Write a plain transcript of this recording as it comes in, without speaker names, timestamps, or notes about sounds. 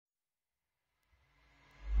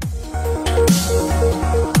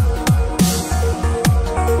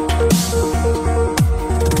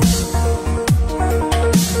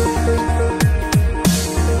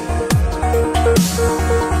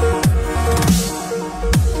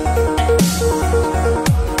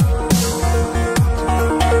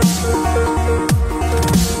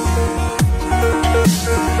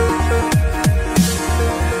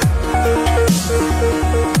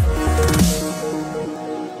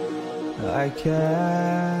I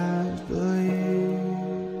can't believe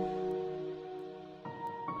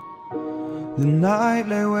the night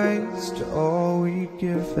lay waste to all we'd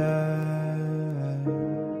given.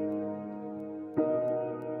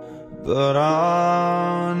 But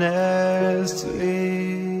honestly,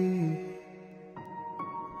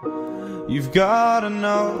 you've gotta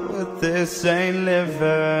know that this ain't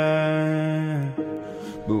living.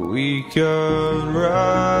 But we could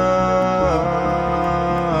run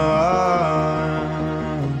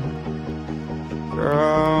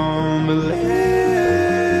from Elysium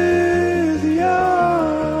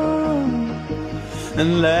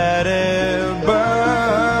and let it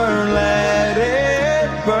burn, let it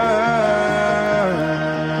burn.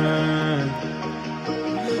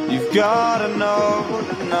 You've gotta know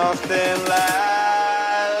that nothing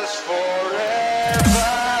lasts forever.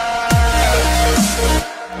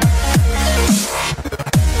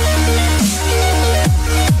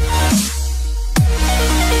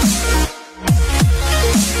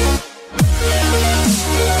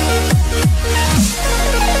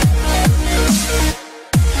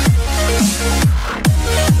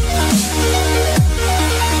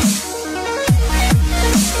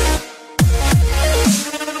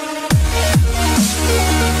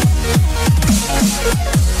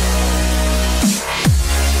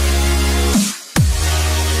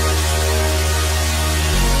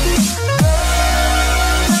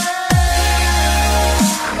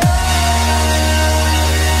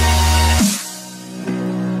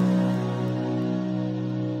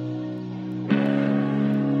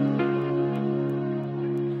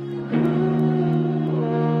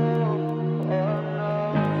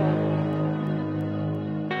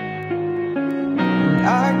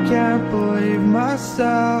 I can't believe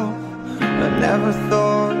myself. I never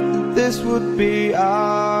thought that this would be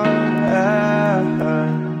our end,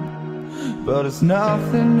 but it's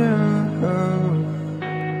nothing new.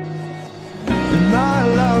 And my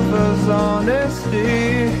lover's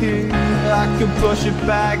honesty, I could push it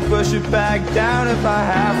back down if I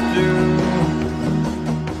have to.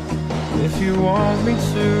 If you want me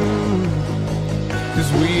to,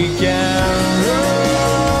 'cause we can run.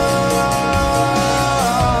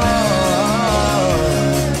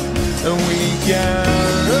 And we can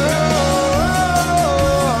run.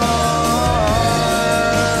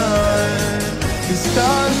 The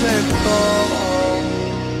stars they fall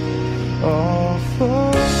all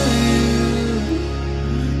for you.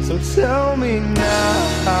 So tell me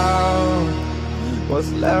now,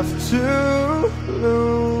 what's left to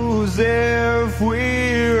lose if we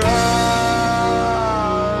run?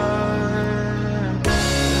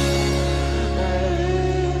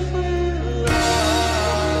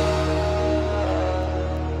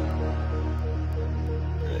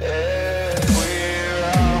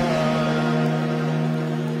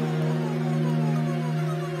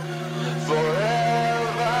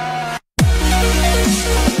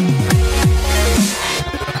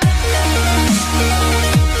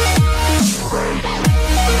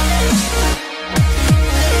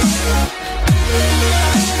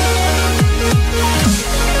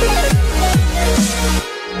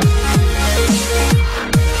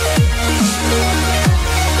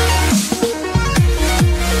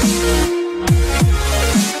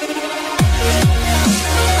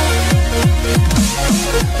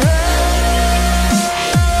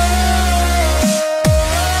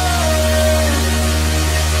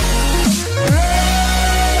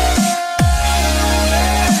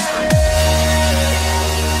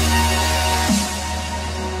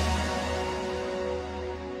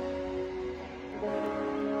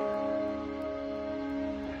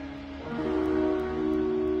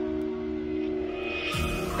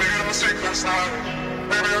 Last night,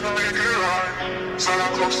 maybe I don't make it right. So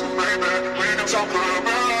I'm close to baby, we can talk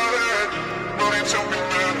about it. But you tell me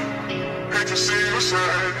that, hate to see you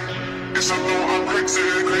sad. It's a little, I'm crazy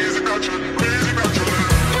about you, crazy about you.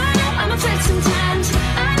 I know I'm afraid sometimes.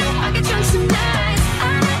 I know I get drunk some nights.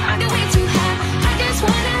 I know I get way too high. I just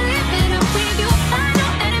wanna live it up with you. I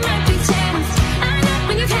know that it might be tense. I know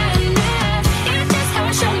when you've had enough. It's just how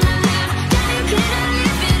I show my love. Now you cannot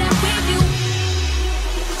live it up with you.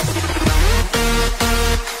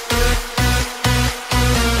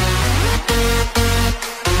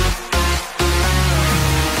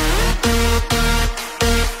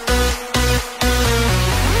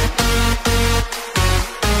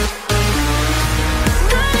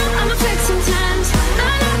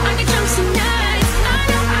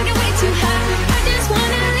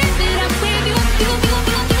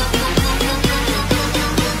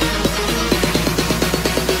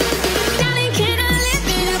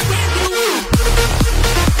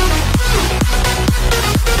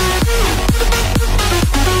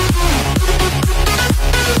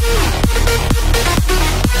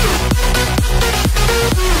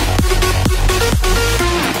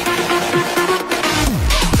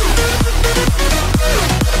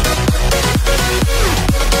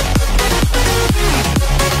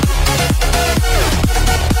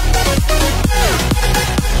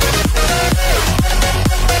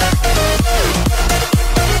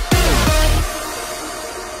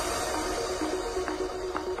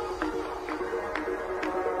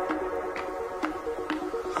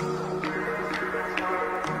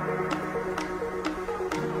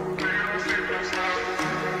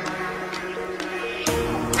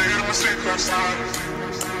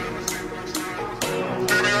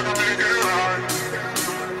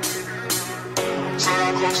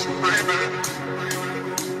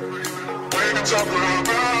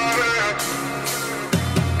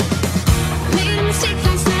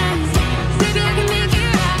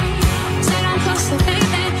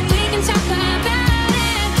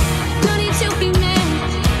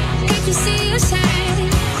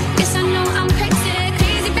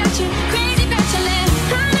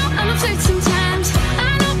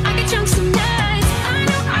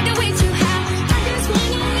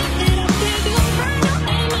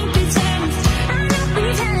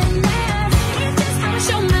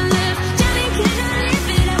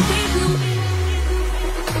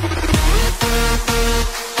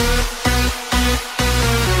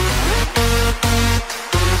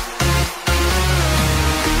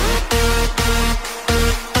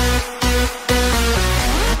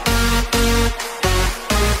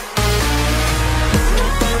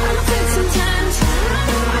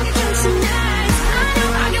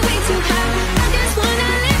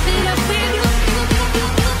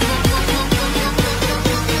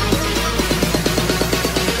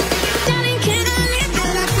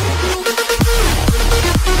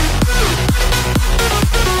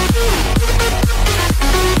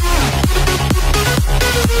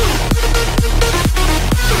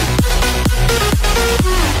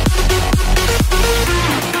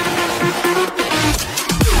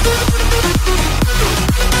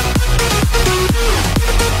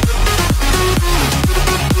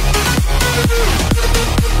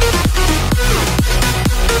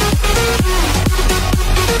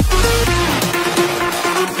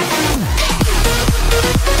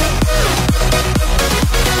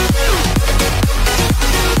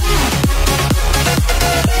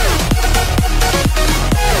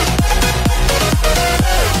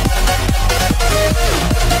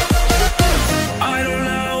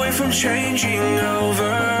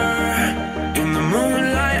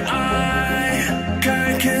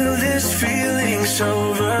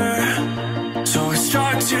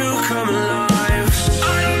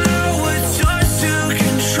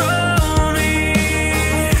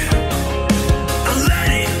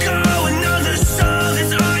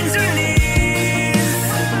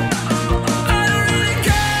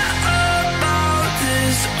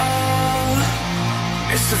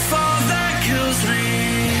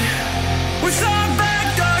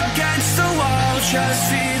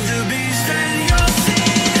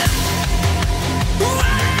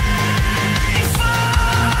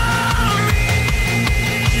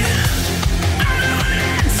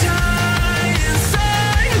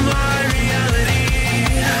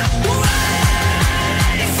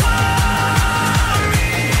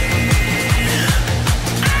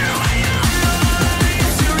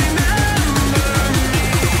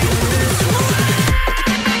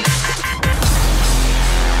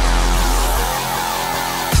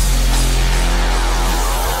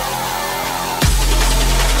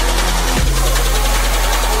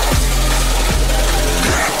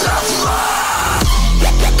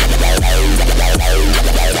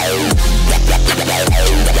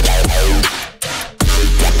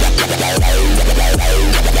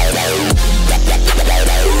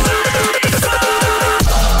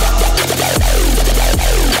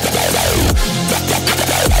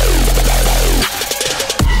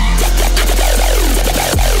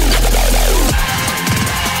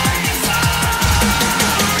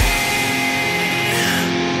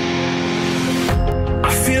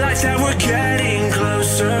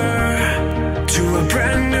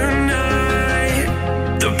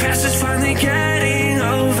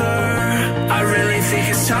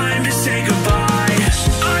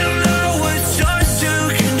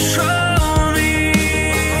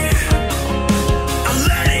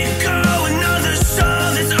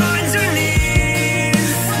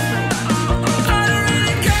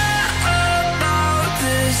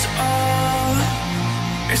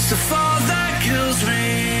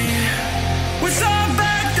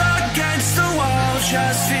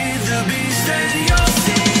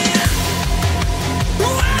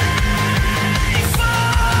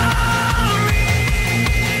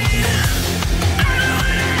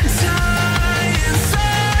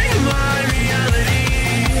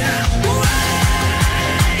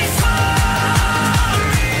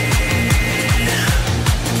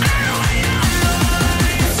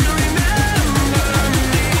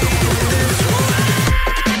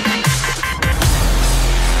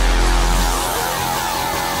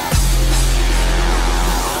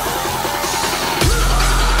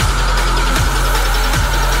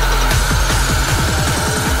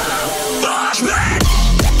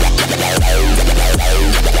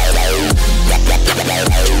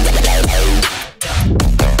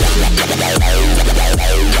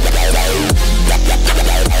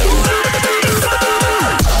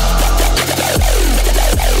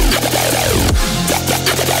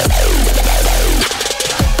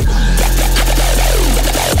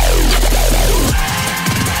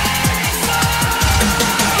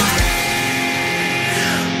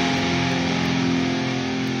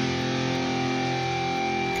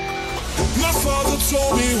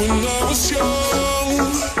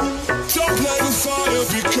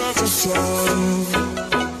 to be careful, son.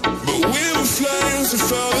 But we were flames and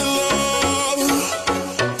fell in love.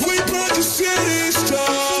 We burned the city's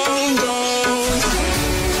down, down.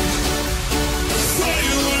 Thought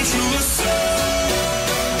you learned to listen.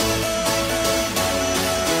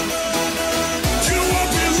 You won't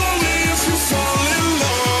be lonely if you fall in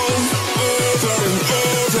love. Over and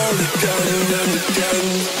over again and again.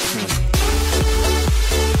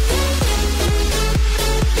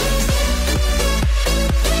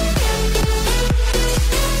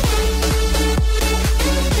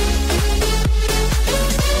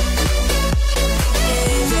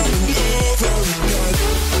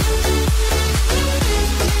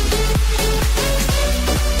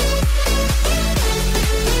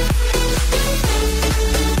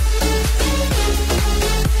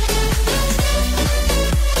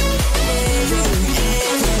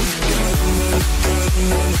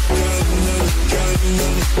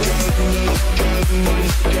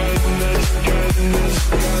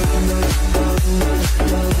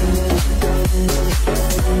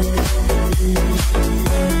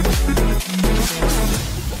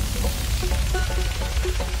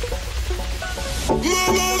 My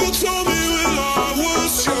mother told me when I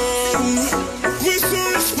was young, we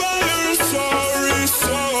soon inspire a sorry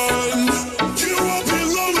son. You won't be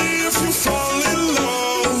lonely if you fall in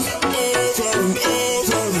love. Over and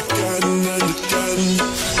over again and again.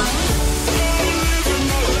 I'm living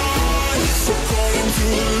my life according to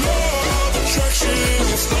the law of attraction.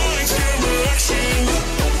 It's lights, camera, action.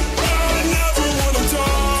 I never wanna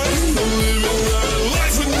die. I'm living that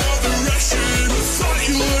life with no direction. I thought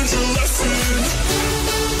you learned your lesson.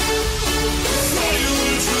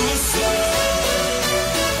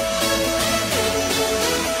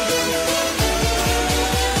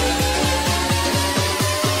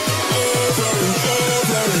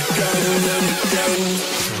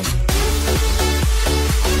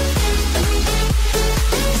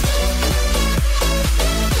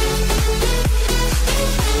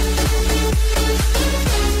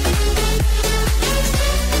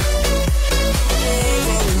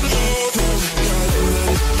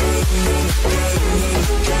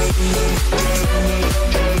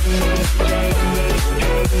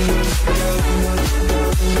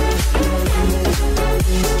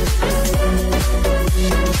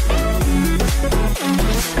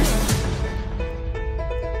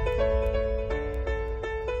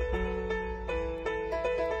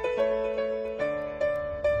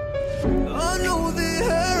 I know the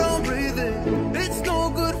air I'm breathing, it's no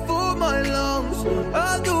good for my lungs.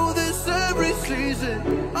 I do this every season,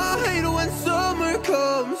 I hate when summer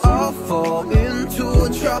comes. I fall into a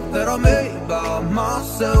trap that I made by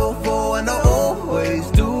myself. Oh, and I always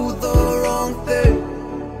do the wrong thing.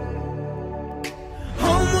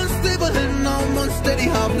 I'm unstable and I'm unsteady,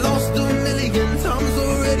 I've lost a million times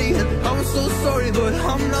already. And I'm so sorry, but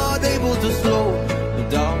I'm not able to slow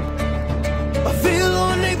down. I feel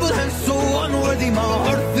unable and so unworthy. My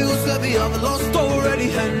heart feels heavy, I've lost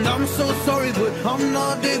already. And I'm so sorry, but I'm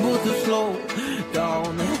not able to slow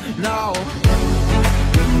down now.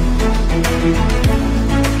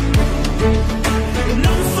 And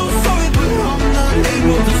I'm so sorry, but I'm not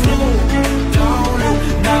able to slow down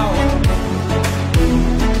now.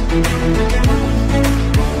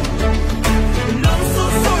 And I'm so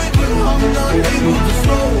sorry, but I'm not able to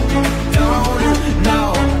slow down now.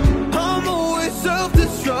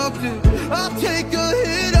 Self-destructive, I take a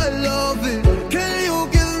hit, I love it. Can you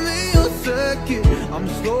give me a second? I'm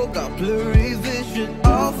slow, got blurry vision.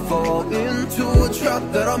 I fall into a trap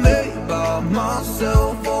that I made by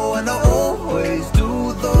myself. Oh, and I always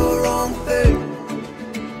do the wrong thing.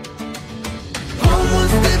 I'm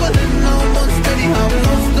unstable and I'm unsteady, I've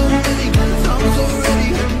lost a million times already.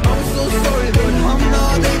 I'm so sorry, but I'm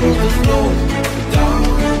not able to slow down.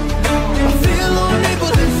 I feel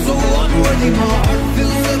unable and so unworthy. My heart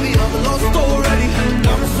feels heavy, I've lost already. And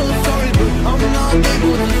I'm so sorry, but I'm not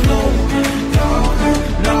able to slow down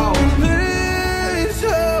now. Please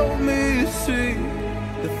help me see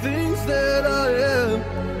the things that I am.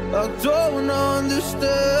 I don't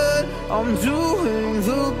understand. I'm doing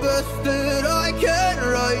the best that I can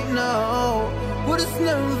right now, but it's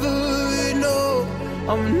never enough.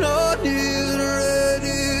 I'm not even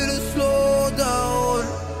ready to slow down.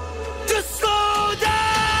 Just slow down.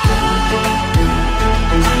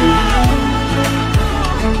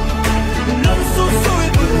 And I'm so sorry,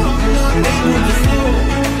 but I'm not able to slow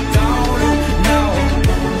down now.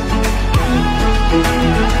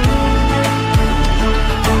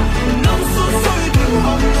 And I'm so sorry, but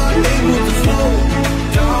I'm not able to slow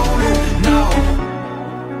down now.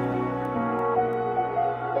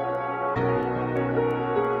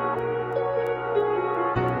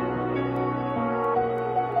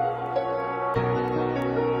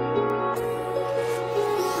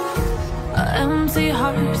 Empty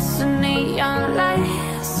hearts and neon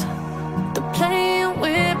lights, they're playing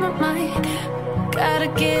with my mind. Gotta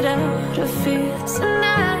get out of here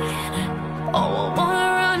tonight. Oh, I wanna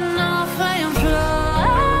run off and fly.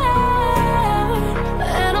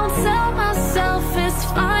 And I'll tell myself it's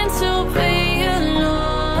fine to be alone,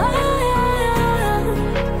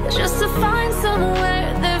 just to find somewhere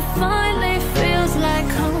that finally feels like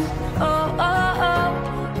home. Oh, oh, oh.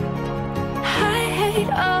 I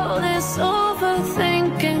hate all this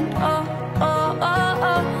overthinking. Oh, oh, oh,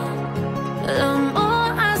 oh. The more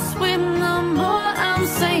I swim, the more I'm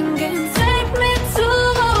sinking. Take me to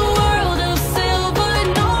a world of silver,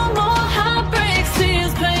 no more heartbreaks,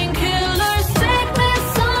 tears, painkillers. Take me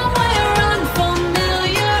somewhere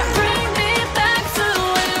unfamiliar, bring me back to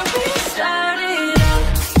where we started out.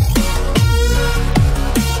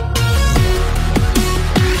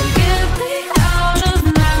 Get me out of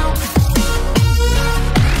now,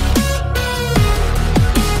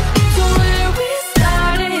 to where we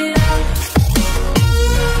started out.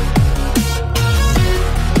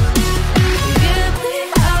 Get me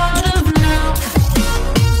out of now,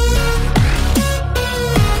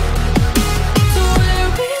 to where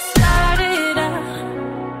we started out.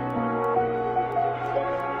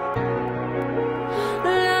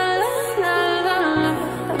 La la la la la,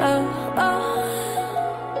 oh, oh.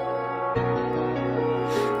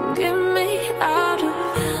 Get me out of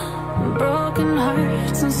broken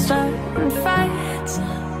hearts and starting fights,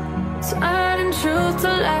 turning truth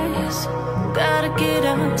to lies. Gotta get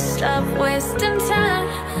up, stop wasting time.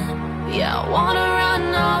 Yeah, I wanna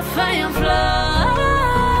run off and fly.